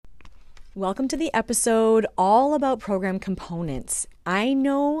Welcome to the episode all about program components. I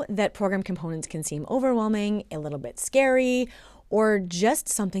know that program components can seem overwhelming, a little bit scary, or just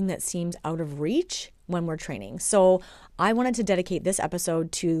something that seems out of reach when we're training. So I wanted to dedicate this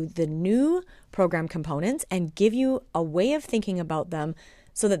episode to the new program components and give you a way of thinking about them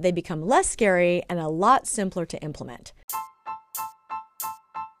so that they become less scary and a lot simpler to implement.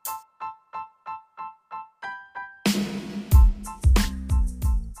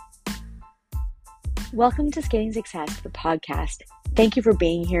 Welcome to Skating Success, the podcast. Thank you for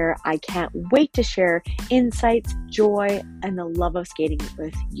being here. I can't wait to share insights, joy, and the love of skating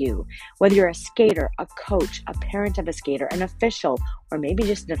with you. Whether you're a skater, a coach, a parent of a skater, an official, or maybe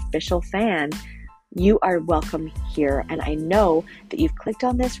just an official fan, you are welcome here. And I know that you've clicked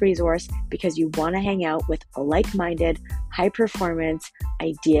on this resource because you want to hang out with like-minded, high-performance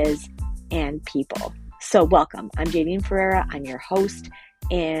ideas and people. So welcome. I'm Jadine Ferreira. I'm your host.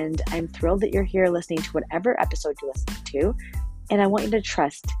 And I'm thrilled that you're here listening to whatever episode you're listening to. And I want you to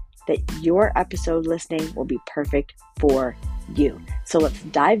trust that your episode listening will be perfect for you. So let's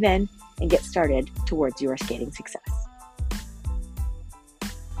dive in and get started towards your skating success.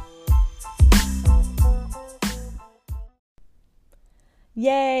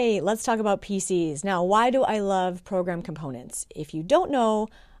 Yay! Let's talk about PCs. Now, why do I love program components? If you don't know,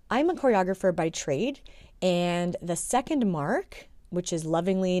 I'm a choreographer by trade, and the second mark, which is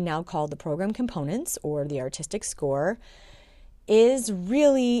lovingly now called the program components or the artistic score, is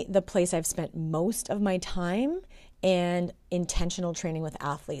really the place I've spent most of my time and intentional training with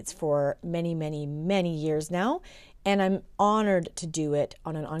athletes for many, many, many years now. And I'm honored to do it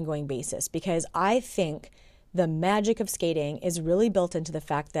on an ongoing basis because I think the magic of skating is really built into the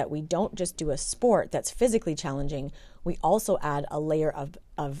fact that we don't just do a sport that's physically challenging, we also add a layer of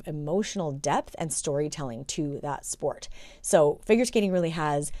emotional depth and storytelling to that sport. So figure skating really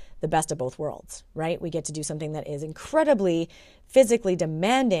has the best of both worlds, right? We get to do something that is incredibly physically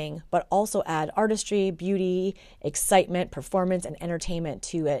demanding, but also add artistry, beauty, excitement, performance, and entertainment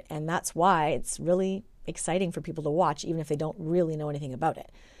to it. And that's why it's really exciting for people to watch, even if they don't really know anything about it.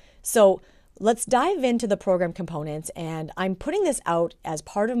 So let's dive into the program components, and I'm putting this out as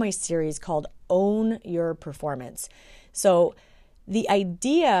part of my series called Own Your Performance. So the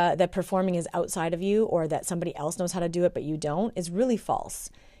idea that performing is outside of you or that somebody else knows how to do it but you don't is really false.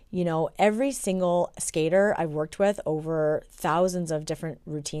 You know, every single skater I've worked with over thousands of different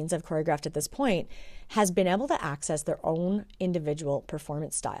routines I've choreographed at this point has been able to access their own individual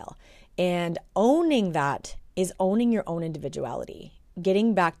performance style. And owning that is owning your own individuality,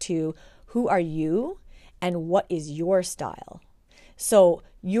 getting back to who are you and what is your style? So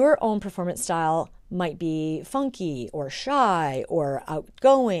your own performance style might be funky or shy or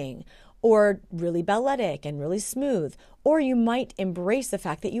outgoing or really balletic and really smooth. Or you might embrace the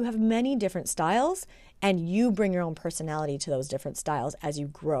fact that you have many different styles and you bring your own personality to those different styles as you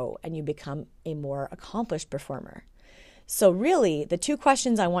grow and you become a more accomplished performer. So really, the two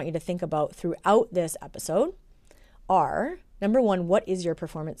questions I want you to think about throughout this episode are, number one, what is your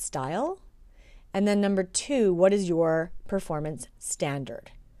performance style? And then number two, what is your performance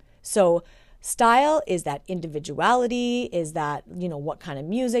standard? So style is that individuality, is that, what kind of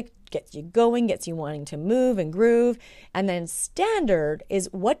music gets you going, gets you wanting to move and groove. And then standard is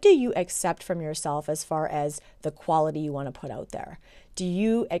what do you accept from yourself as far as the quality you want to put out there? Do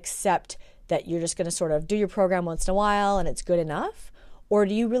you accept that you're just going to sort of do your program once in a while and it's good enough? Or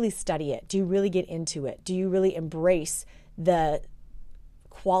do you really study it? Do you really get into it? Do you really embrace the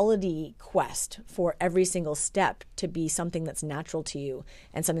quality quest for every single step to be something that's natural to you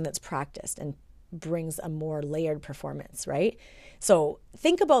and something that's practiced and brings a more layered performance, right? So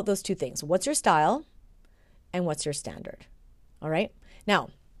think about those two things. What's your style and what's your standard? All right. Now,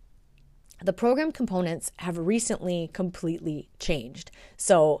 the program components have recently completely changed.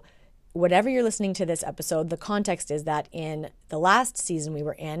 So whatever you're listening to this episode, the context is that in the last season we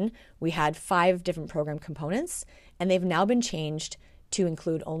were in, we had 5 different program components, and they've now been changed to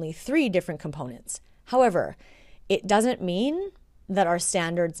include only 3 different components. However, it doesn't mean that our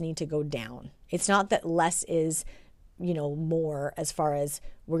standards need to go down. It's not that less is, more as far as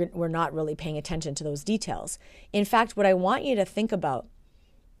we're not really paying attention to those details. In fact, what I want you to think about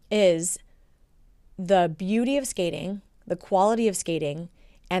is the beauty of skating, the quality of skating,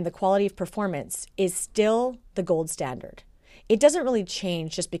 and the quality of performance is still the gold standard. It doesn't really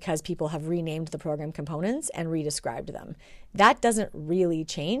change just because people have renamed the program components and redescribed them. That doesn't really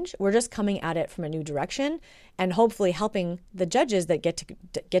change. We're just coming at it from a new direction and hopefully helping the judges that get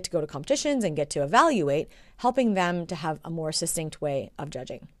to go to competitions and get to evaluate, helping them to have a more succinct way of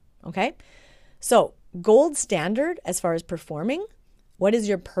judging. Okay? So gold standard as far as performing What is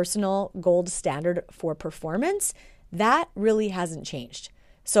your personal gold standard for performance? That really hasn't changed.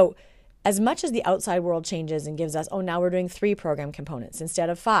 So as much as the outside world changes and gives us, oh, now we're doing 3 program components instead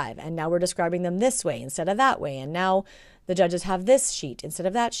of 5, and now we're describing them this way instead of that way, and now the judges have this sheet instead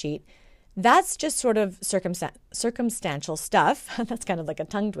of that sheet, that's just sort of circumstantial stuff. That's kind of like a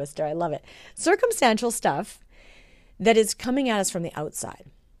tongue twister. I love it. Circumstantial stuff that is coming at us from the outside.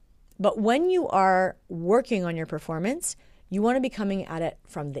 But when you are working on your performance, you want to be coming at it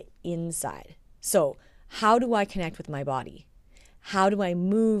from the inside. So how do I connect with my body? How do I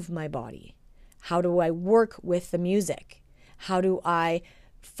move my body? How do I work with the music? How do I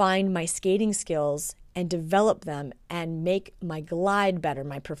find my skating skills and develop them and make my glide better,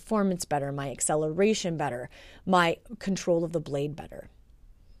 my performance better, my acceleration better, my control of the blade better?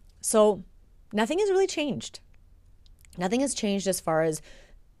 So nothing has really changed. Nothing has changed as far as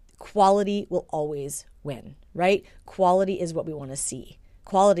quality will always win, right? Quality is what we want to see.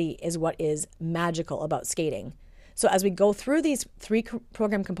 Quality is what is magical about skating. So as we go through these 3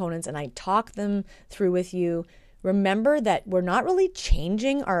 program components and I talk them through with you, remember that we're not really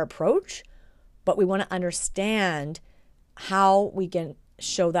changing our approach, but we want to understand how we can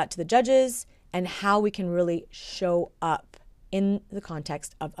show that to the judges and how we can really show up in the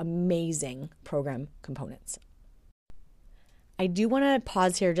context of amazing program components. I do want to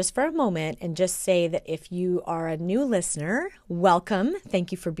pause here just for a moment and just say that if you are a new listener, welcome.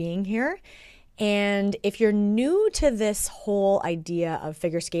 Thank you for being here. And if you're new to this whole idea of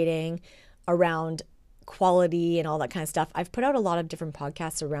figure skating around quality and all that kind of stuff, I've put out a lot of different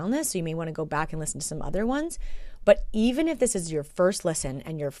podcasts around this, so you may want to go back and listen to some other ones. But even if this is your first listen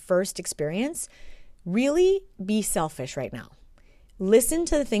and your first experience, really be selfish right now. Listen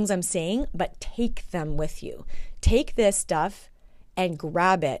to the things I'm saying, but take them with you. Take this stuff and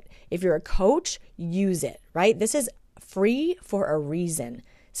grab it. If you're a coach, use it, right? This is free for a reason.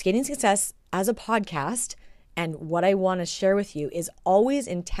 Skating Success as a podcast and what I want to share with you is always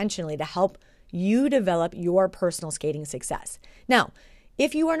intentionally to help you develop your personal skating success. Now,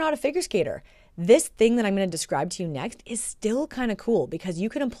 if you are not a figure skater, this thing that I'm going to describe to you next is still kind of cool because you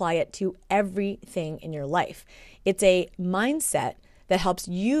can apply it to everything in your life. It's a mindset that helps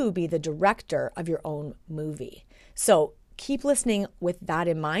you be the director of your own movie. So keep listening with that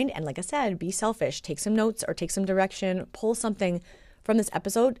in mind. And like I said, be selfish. Take some notes or take some direction. Pull something from this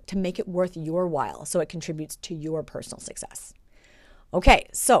episode to make it worth your while so it contributes to your personal success. Okay,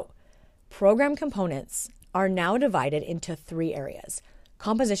 so program components are now divided into 3 areas: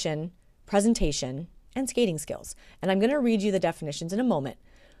 composition, presentation, and skating skills. And I'm going to read you the definitions in a moment.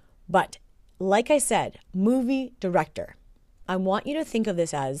 But like I said, movie director. I want you to think of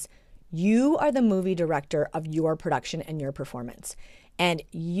this as you are the movie director of your production and your performance. And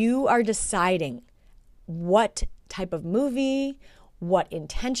you are deciding what type of movie, what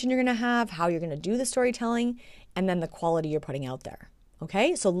intention you're going to have, how you're going to do the storytelling, and then the quality you're putting out there.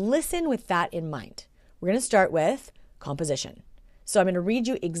 Okay? So listen with that in mind. We're going to start with composition. So I'm going to read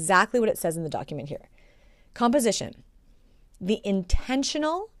you exactly what it says in the document here. Composition: the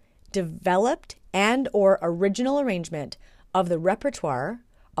intentional, developed, and or original arrangement of the repertoire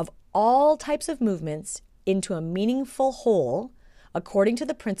of all types of movements into a meaningful whole according to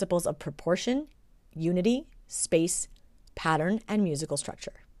the principles of proportion, unity, space, pattern, and musical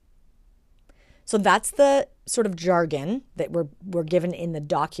structure. So that's the sort of jargon that we're given in the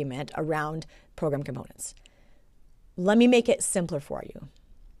document around program components. Let me make it simpler for you.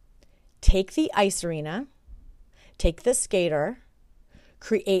 Take the ice arena, take the skater,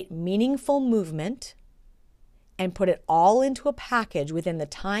 create meaningful movement, and put it all into a package within the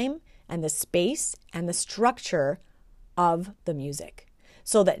time and the space and the structure of the music.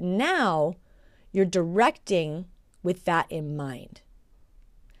 So that now you're directing with that in mind.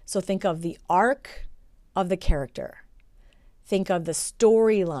 So think of the arc of the character. Think of the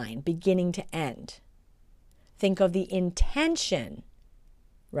storyline beginning to end. Think of the intention,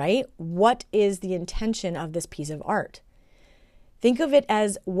 right? What is the intention of this piece of art? Think of it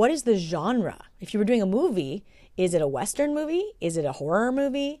as, what is the genre? If you were doing a movie, is it a Western movie? Is it a horror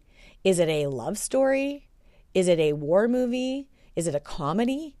movie? Is it a love story? Is it a war movie? Is it a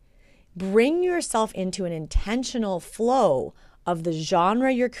comedy? Bring yourself into an intentional flow of the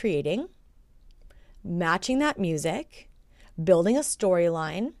genre you're creating, matching that music, building a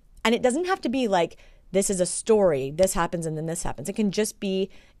storyline. And it doesn't have to be like, this is a story, this happens and then this happens. It can just be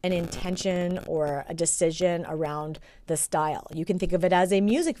an intention or a decision around the style. You can think of it as a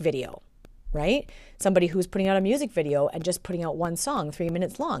music video, right? Somebody who's putting out a music video and just putting out one song 3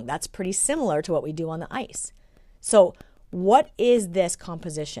 minutes long. That's pretty similar to what we do on the ice. So what is this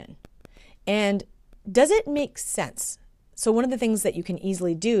composition? And does it make sense? So one of the things that you can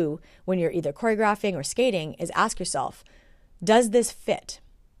easily do when you're either choreographing or skating is ask yourself, does this fit?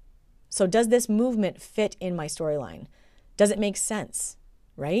 So does this movement fit in my storyline? Does it make sense,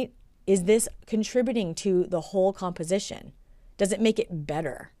 right? Is this contributing to the whole composition? Does it make it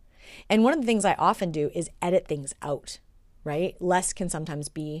better? And one of the things I often do is edit things out, right? Less can sometimes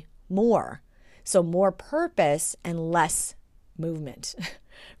be more. So more purpose and less movement,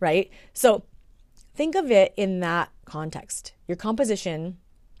 right? So think of it in that context. Your composition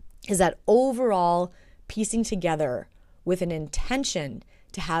is that overall piecing together with an intention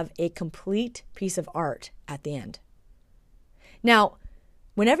to have a complete piece of art at the end. Now,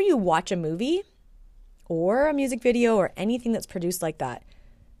 whenever you watch a movie or a music video or anything that's produced like that,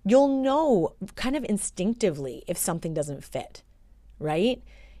 you'll know kind of instinctively if something doesn't fit, right?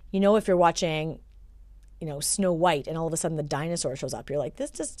 You know, if you're watching, Snow White and all of a sudden the dinosaur shows up, you're like,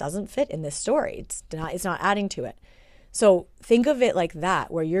 this just doesn't fit in this story. It's not adding to it. So think of it like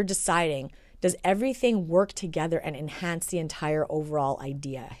that, where you're deciding, does everything work together and enhance the entire overall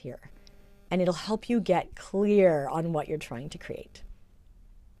idea here? And it'll help you get clear on what you're trying to create.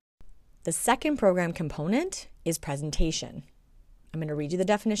 The second program component is presentation. I'm going to read you the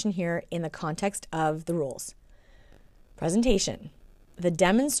definition here in the context of the rules. Presentation, the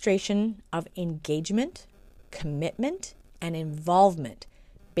demonstration of engagement, commitment, and involvement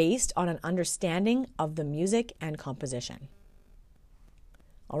based on an understanding of the music and composition.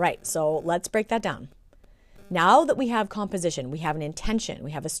 All right, so let's break that down. Now that we have composition, we have an intention,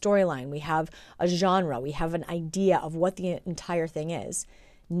 we have a storyline, we have a genre, we have an idea of what the entire thing is.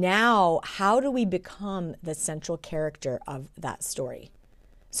 Now, how do we become the central character of that story?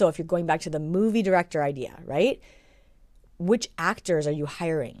 So if you're going back to the movie director idea, right? Which actors are you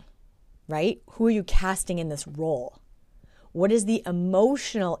hiring, right? Who are you casting in this role? What is the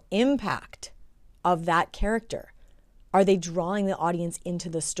emotional impact of that character? Are they drawing the audience into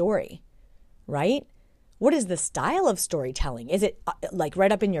the story, right? What is the style of storytelling? Is it like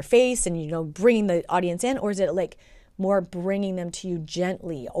right up in your face and, bringing the audience in? Or is it like more bringing them to you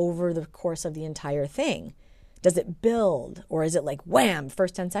gently over the course of the entire thing? Does it build, or is it like wham,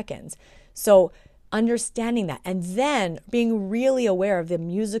 first 10 seconds? So understanding that, and then being really aware of the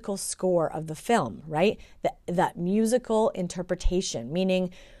musical score of the film, right? That musical interpretation,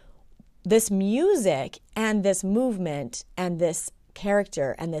 meaning this music and this movement and this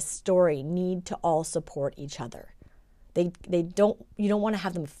character and this story need to all support each other. You don't want to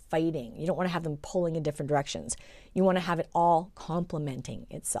have them fighting. You don't want to have them pulling in different directions. You want to have it all complementing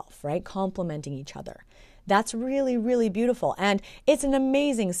itself, right? Complementing each other. That's really, really beautiful. And it's an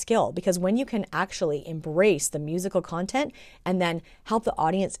amazing skill, because when you can actually embrace the musical content and then help the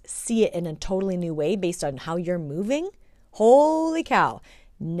audience see it in a totally new way based on how you're moving, holy cow,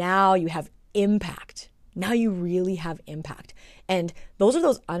 now you have impact. Now you really have impact. And those are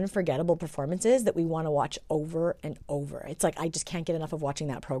those unforgettable performances that we want to watch over and over. It's like, I just can't get enough of watching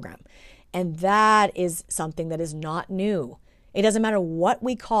that program. And that is something that is not new. It doesn't matter what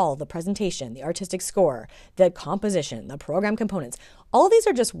we call the presentation, the artistic score, the composition, the program components. All of these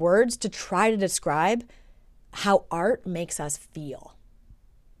are just words to try to describe how art makes us feel.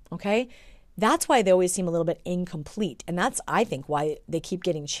 Okay? That's why they always seem a little bit incomplete. And that's, I think, why they keep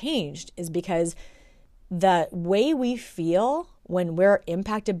getting changed, is because the way we feel when we're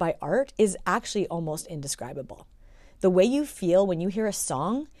impacted by art is actually almost indescribable. The way you feel when you hear a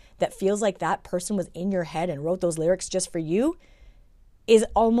song that feels like that person was in your head and wrote those lyrics just for you is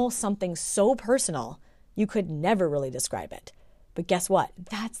almost something so personal, you could never really describe it. But guess what?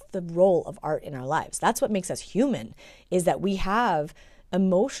 That's the role of art in our lives. That's what makes us human, is that we have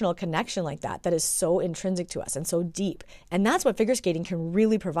emotional connection like that is so intrinsic to us and so deep. And that's what figure skating can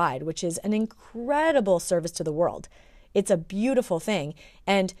really provide, which is an incredible service to the world. It's a beautiful thing,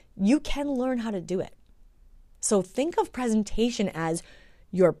 and you can learn how to do it. So think of presentation as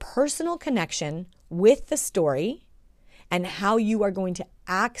your personal connection with the story and how you are going to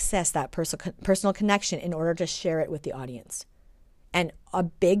access that personal connection in order to share it with the audience. And a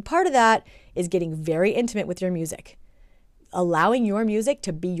big part of that is getting very intimate with your music. Allowing your music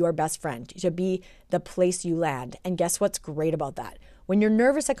to be your best friend, to be the place you land. And guess what's great about that? When you're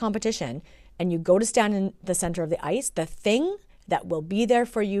nervous at competition and you go to stand in the center of the ice, the thing that will be there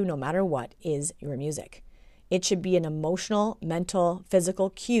for you no matter what is your music. It should be an emotional, mental, physical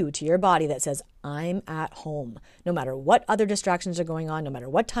cue to your body that says, I'm at home. No matter what other distractions are going on, no matter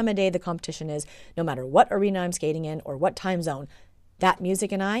what time of day the competition is, no matter what arena I'm skating in or what time zone, that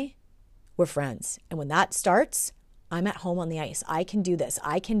music and I, we're friends. And when that starts, I'm at home on the ice. I can do this.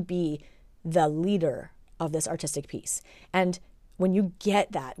 I can be the leader of this artistic piece. And when you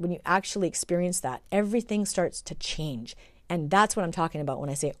get that, when you actually experience that, everything starts to change. And that's what I'm talking about when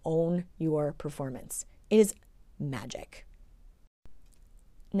I say own your performance. It is magic.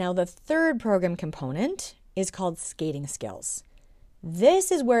 Now, the third program component is called skating skills.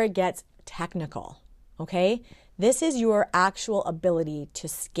 This is where it gets technical, okay? This is your actual ability to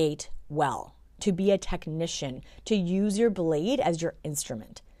skate well, to be a technician, to use your blade as your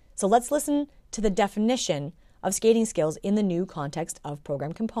instrument. So let's listen to the definition of skating skills in the new context of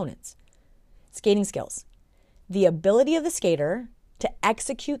program components. Skating skills: the ability of the skater to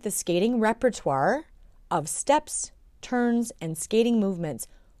execute the skating repertoire of steps, turns, and skating movements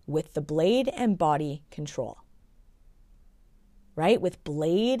with the blade and body control. Right? With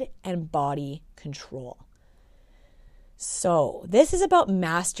blade and body control. So this is about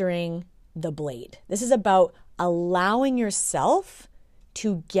mastering the blade. This is about allowing yourself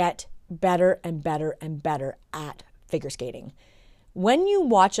to get better and better and better at figure skating. When you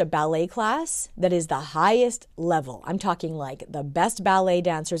watch a ballet class that is the highest level, I'm talking like the best ballet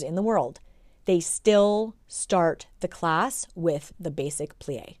dancers in the world, they still start the class with the basic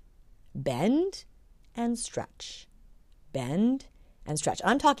plie. Bend and stretch. Bend and stretch.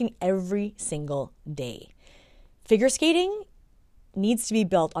 I'm talking every single day. Figure skating needs to be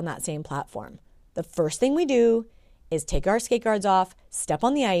built on that same platform. The first thing we do is take our skate guards off, step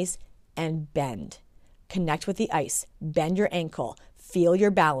on the ice, and bend. Connect with the ice. Bend your ankle. Feel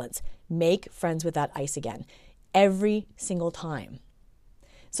your balance. Make friends with that ice again. Every single time.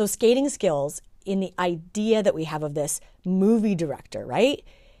 So skating skills, in the idea that we have of this movie director, right?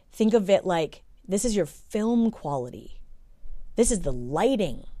 Think of it like this is your film quality. This is the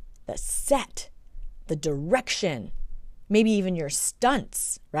lighting, the set, the direction, maybe even your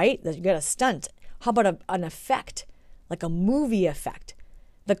stunts, right? You got a stunt. How about an effect, like a movie effect?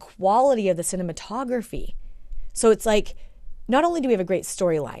 The quality of the cinematography. So it's like, not only do we have a great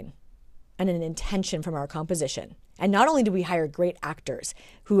storyline and an intention from our composition, and not only do we hire great actors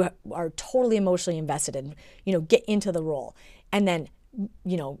who are totally emotionally invested and, get into the role, and then,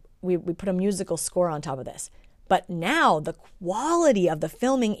 we put a musical score on top of this. But now the quality of the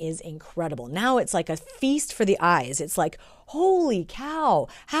filming is incredible. Now it's like a feast for the eyes. It's like, holy cow,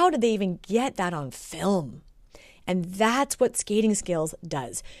 how did they even get that on film? And that's what skating skills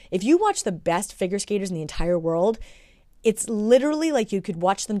does. If you watch the best figure skaters in the entire world, it's literally like you could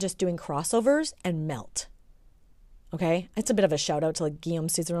watch them just doing crossovers and melt. Okay? It's a bit of a shout out to Guillaume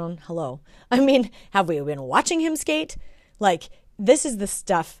Cizeron. Hello. I mean, have we been watching him skate? This is the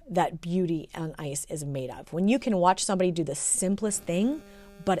stuff that beauty on ice is made of. When you can watch somebody do the simplest thing,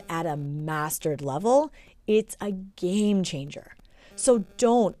 but at a mastered level, it's a game changer. So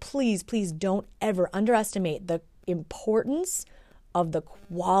please don't ever underestimate the importance of the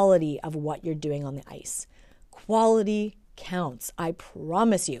quality of what you're doing on the ice. Quality counts, I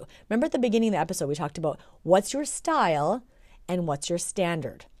promise you. Remember at the beginning of the episode, we talked about what's your style and what's your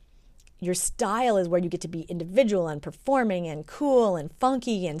standard. Your style is where you get to be individual and performing and cool and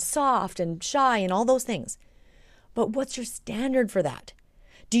funky and soft and shy and all those things. But what's your standard for that?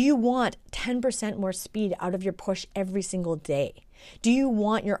 Do you want 10% more speed out of your push every single day? Do you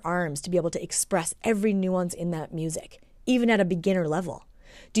want your arms to be able to express every nuance in that music, even at a beginner level?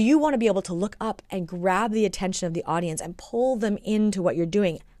 Do you want to be able to look up and grab the attention of the audience and pull them into what you're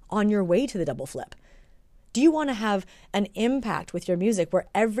doing on your way to the double flip? Do you want to have an impact with your music where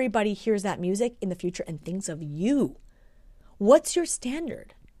everybody hears that music in the future and thinks of you? What's your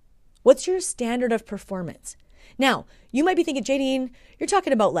standard? What's your standard of performance? Now, you might be thinking, Jadine, you're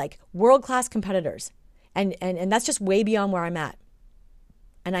talking about world-class competitors. And that's just way beyond where I'm at.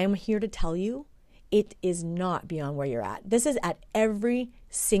 And I am here to tell you, it is not beyond where you're at. This is at every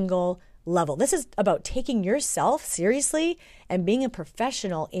single level. This is about taking yourself seriously and being a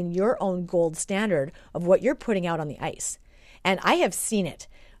professional in your own gold standard of what you're putting out on the ice. And I have seen it.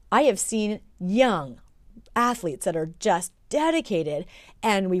 I have seen young athletes that are just dedicated,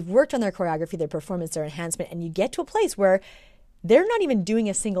 and we've worked on their choreography, their performance, their enhancement, and you get to a place where they're not even doing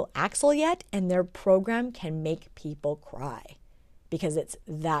a single axel yet, and their program can make people cry because it's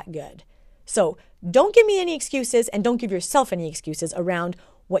that good. So don't give me any excuses, and don't give yourself any excuses around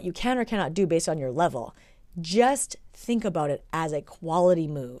what you can or cannot do based on your level. Just think about it as a quality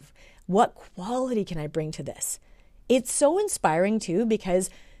move. What quality can I bring to this? It's so inspiring too, because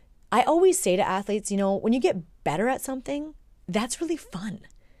I always say to athletes, when you get better at something, that's really fun.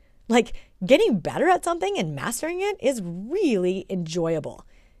 Getting better at something and mastering it is really enjoyable.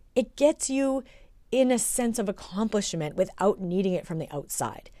 It gets you in a sense of accomplishment without needing it from the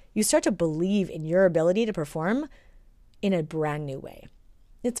outside. You start to believe in your ability to perform in a brand new way.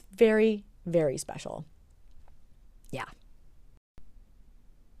 It's very, very special. Yeah.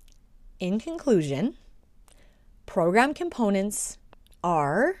 In conclusion, Program components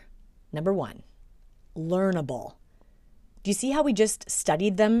are, number one, learnable. Do you see how we just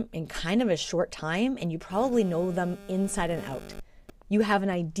studied them in kind of a short time and you probably know them inside and out? You have an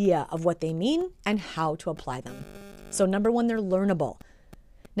idea of what they mean and how to apply them. So number one, they're learnable.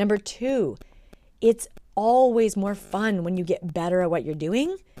 Number two, it's always more fun when you get better at what you're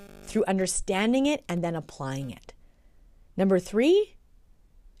doing through understanding it and then applying it. Number three,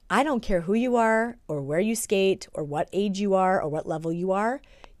 I don't care who you are or where you skate or what age you are or what level you are.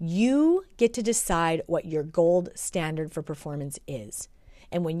 You get to decide what your gold standard for performance is.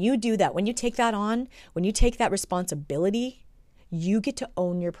 And when you do that, when you take that on, when you take that responsibility, you get to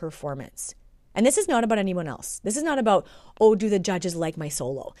own your performance. And this is not about anyone else. This is not about, oh, do the judges like my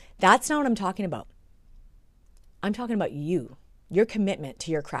solo? That's not what I'm talking about. I'm talking about you, your commitment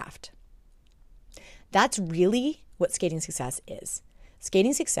to your craft. That's really what skating success is.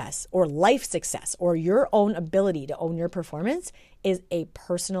 Skating success or life success or your own ability to own your performance is a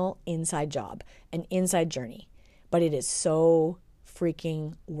personal inside job, an inside journey, but it is so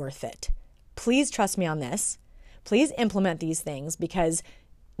freaking worth it. Please trust me on this. Please implement these things because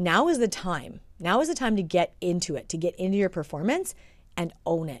now is the time. Now is the time to get into it, to get into your performance and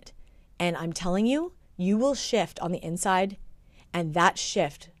own it. And I'm telling you, you will shift on the inside and that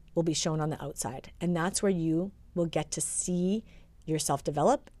shift will be shown on the outside. And that's where you will get to see yourself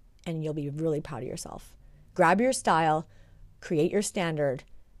develop and you'll be really proud of yourself. Grab your style, create your standard,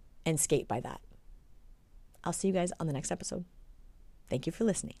 and skate by that. I'll see you guys on the next episode. Thank you for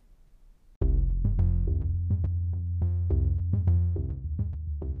listening.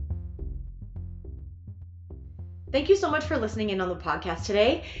 Thank you so much for listening in on the podcast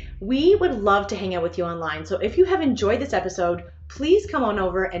today. We would love to hang out with you online. So if you have enjoyed this episode, please come on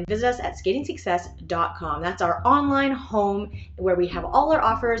over and visit us at skatingsuccess.com. That's our online home where we have all our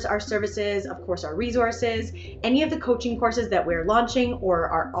offers, our services, of course, our resources, any of the coaching courses that we're launching or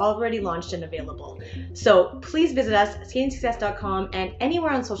are already launched and available. So please visit us at skatingsuccess.com and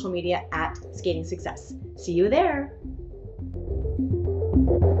anywhere on social media at Skating Success. See you there.